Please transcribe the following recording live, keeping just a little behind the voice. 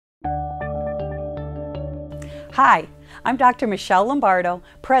Hi, I'm Dr. Michelle Lombardo,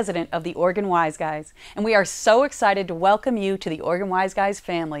 President of the OrganWise Guys, and we are so excited to welcome you to the OrganWise Guys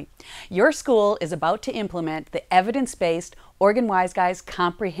family. Your school is about to implement the evidence-based OrganWise Guys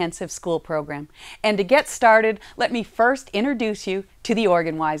Comprehensive School Program. And to get started, let me first introduce you to the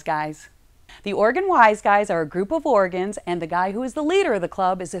OrganWise Guys. The OrganWise Guys are a group of organs, and the guy who is the leader of the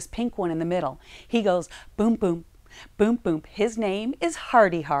club is this pink one in the middle. He goes boom, boom, boom, boom. His name is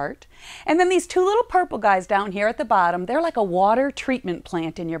Hardy Heart. And then these two little purple guys down here at the bottom, they're like a water treatment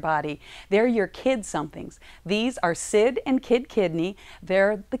plant in your body. They're your kid somethings. These are Sid and Kid Kidney.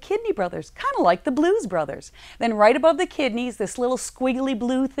 They're the Kidney Brothers, kind of like the Blues Brothers. Then right above the kidneys, this little squiggly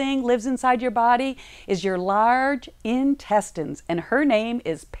blue thing lives inside your body, is your large intestines, and her name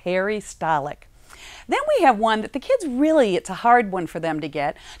is peristaltic. Then we have one that the kids really, it's a hard one for them to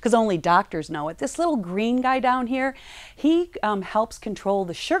get because only doctors know it. This little green guy down here, he helps control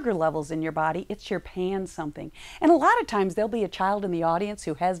the sugar levels in your body. It's your pan something. And a lot of times there'll be a child in the audience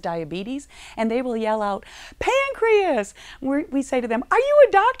who has diabetes and they will yell out, Pancreas! We say to them, are you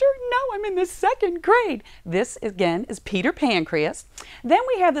a doctor? No, I'm in the 2nd grade. This again is Peter Pancreas. Then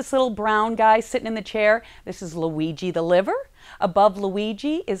we have this little brown guy sitting in the chair. This is Luigi the liver. Above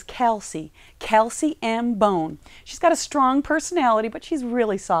Luigi is Kelsey, Kelsey M. Bone. She's got a strong personality, but she's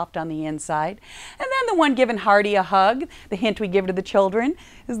really soft on the inside. And then the one giving Hardy a hug, the hint we give to the children,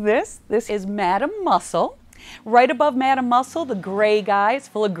 is this. This is Madam Muscle. Right above Madam Muscle, the gray guy is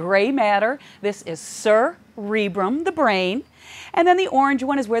full of gray matter. This is Cerebrum, the brain. And then the orange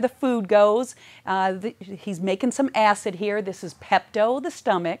one is where the food goes. He's making some acid here. This is Pepto, the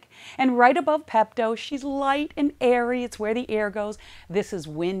stomach. And right above Pepto, she's light and airy. It's where the air goes. This is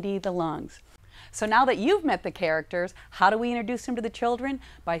Windy, the lungs. So now that you've met the characters, how do we introduce them to the children?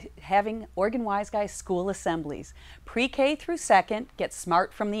 By having OrganWise Guys school assemblies. Pre-K through 2nd gets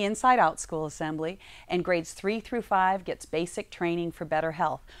Smart from the Inside Out school assembly, and grades 3 through 5 gets basic training for better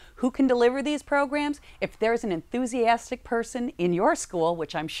health. Who can deliver these programs? If there's an enthusiastic person in your school,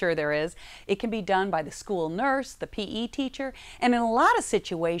 which I'm sure there is, it can be done by the school nurse, the PE teacher, and in a lot of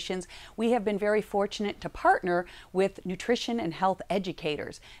situations, we have been very fortunate to partner with nutrition and health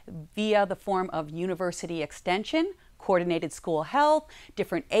educators via the form of University Extension, Coordinated School Health,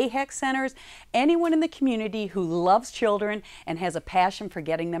 different AHEC centers, anyone in the community who loves children and has a passion for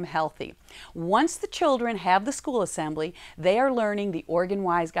getting them healthy. Once the children have the school assembly, they are learning the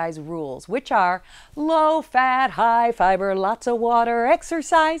OrganWise Guys rules, which are low fat, high fiber, lots of water,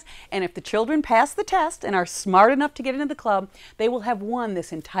 exercise, and if the children pass the test and are smart enough to get into the club, they will have won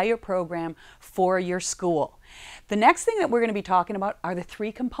this entire program for your school. The next thing that we're going to be talking about are the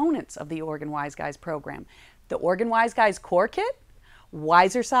 3 components of the OrganWise Guys program. The OrganWise Guys Core Kit,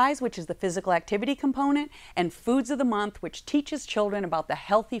 Wisercise, which is the physical activity component, and Foods of the Month, which teaches children about the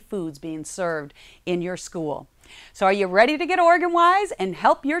healthy foods being served in your school. So are you ready to get OrganWise and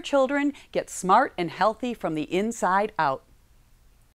help your children get smart and healthy from the inside out?